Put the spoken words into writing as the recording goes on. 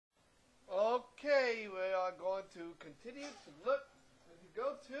continue to look, if you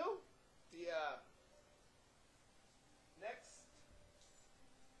go to the next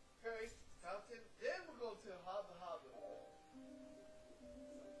fairy fountain, then we'll go to Jabu-Jabus.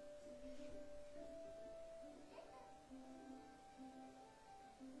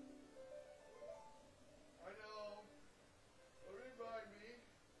 I know. Don't remind me.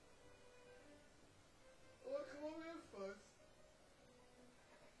 Oh, come over here first.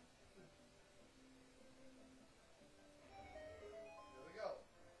 There we go.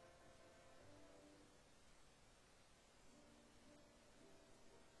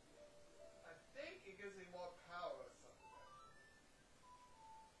 I think it gives me more power or something.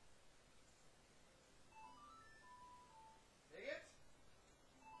 Dang it.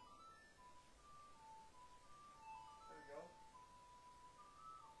 There we go.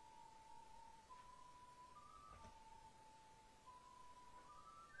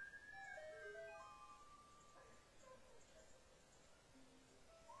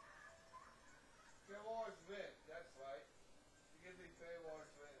 Farore win, that's right. It gives me Farore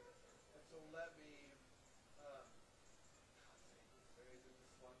win. And so let me sorry, do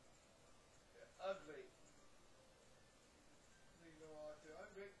this one. Yeah, ugly. You go on to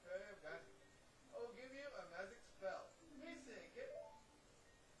ungreat fairy magic. I will give you a magic spell. Basic it.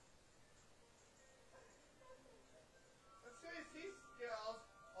 Let's say these girls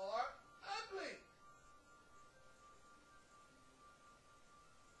are ugly.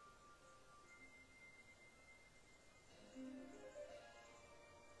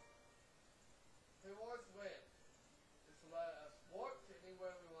 Rewards win. Just let us warp to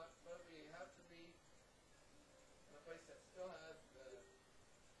anywhere we want, but we have to be in a place that still has the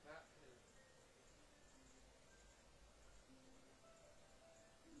map hidden.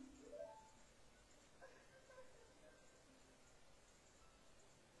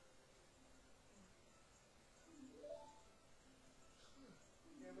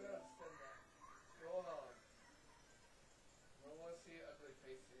 Yeah, we don't understand that. Go on. We don't want to see an ugly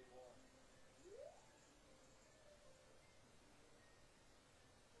face anymore.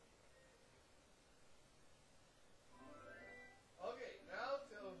 Okay, now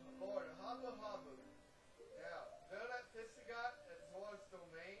to Lord Jabu-Jabus. Now, know that Fistigot is Lord's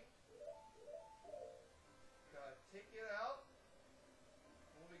domain? Gotta take it out.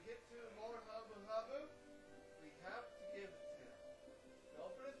 When we get to Lord Jabu-Jabus, we have to give it to him.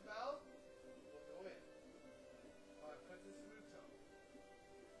 Open his mouth, we'll go in. Alright, put this root on.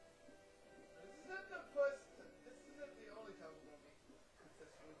 This isn't the only time we're gonna meet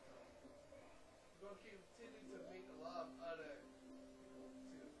Princess Ruto. We're gonna continue to meet a lot of other people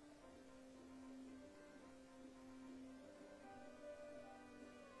too.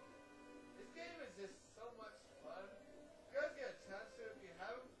 This game is just so much fun. You guys get a chance to, if you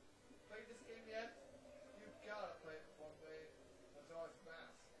haven't played this game yet, you've gotta play it one way. Majora's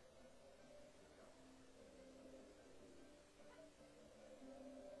Mask.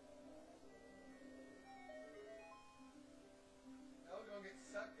 Now we're gonna get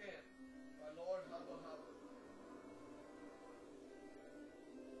sucked in by Lord Jabu-Jabus.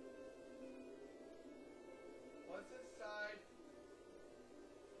 Once inside,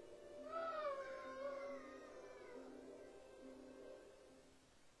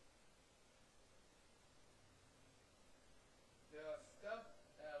 there are stuff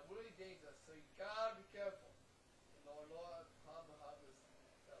that are really dangerous, so you gotta be careful. Lord Jabu-Jabus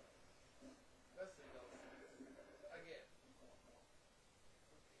stuff. Especially those things. Again.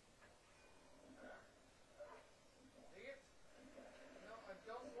 Dang it. No, I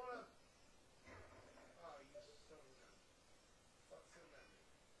don't wanna. Oh, you son of a. Stop shooting at me.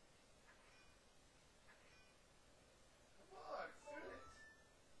 Come on, shoot it.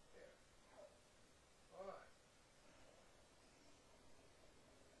 There. Alright.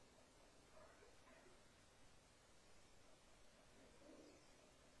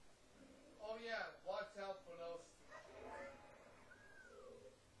 Oh yeah, watch out for those things.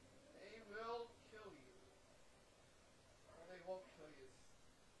 They will kill you. Or they won't kill you.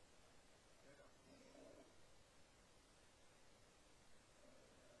 There you go.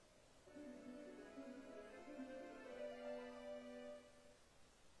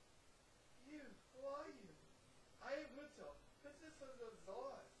 You, who are you? I am Ruto, Princess of the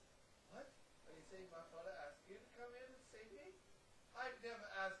LOZ. What? Are you saying my father asked you to come in and save me? I'd never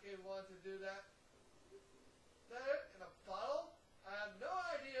ask anyone to do that. There, in a bottle? I have no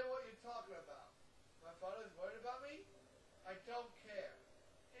idea what you're talking about. My father's worried about me? I don't care.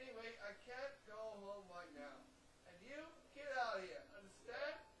 Anyway, I can't go home right now. And you, get out of here.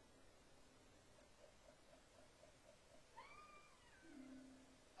 Understand?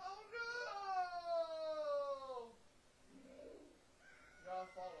 Oh no!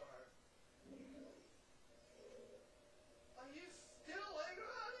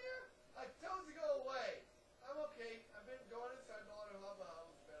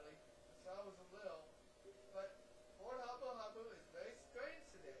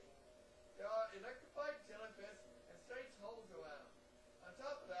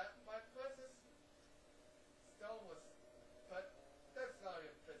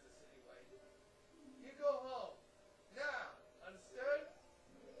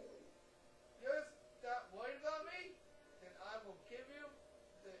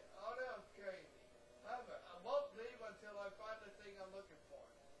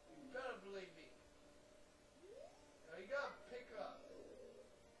 better believe me. Now you gotta pick her up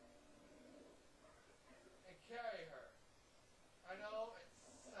and carry her. I know it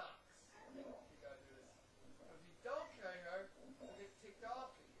sucks. You gotta do this. But if you don't carry her, you'll get ticked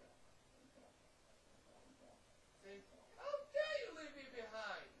off at you. Say, how dare you leave me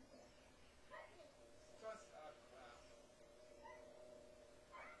behind? Just crap.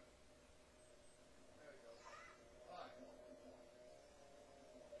 There we go. Alright.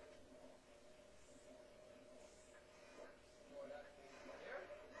 Store that thing there.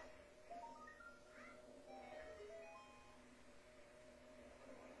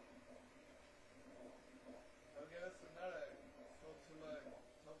 I'll give us another Ultima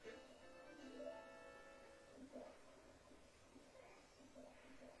token.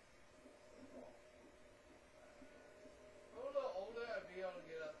 I'm a little older, I'd be able to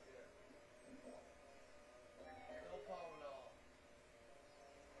get up there. No problem at all.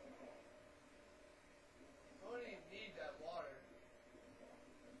 I don't even need that water.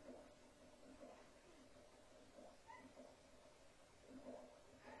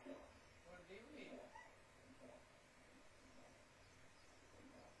 What do you mean?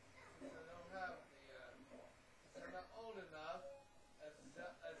 Since I don't have the, since I'm not old enough as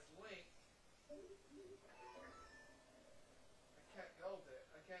Link, I can't go there.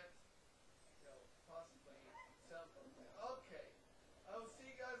 I can't, possibly sell from there. Okay. I will see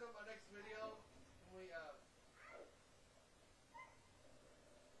you guys on my next video when we,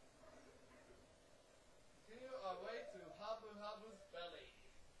 continue our way to Jabu-Jabus Belly.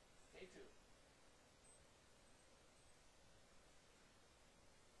 Stay tuned.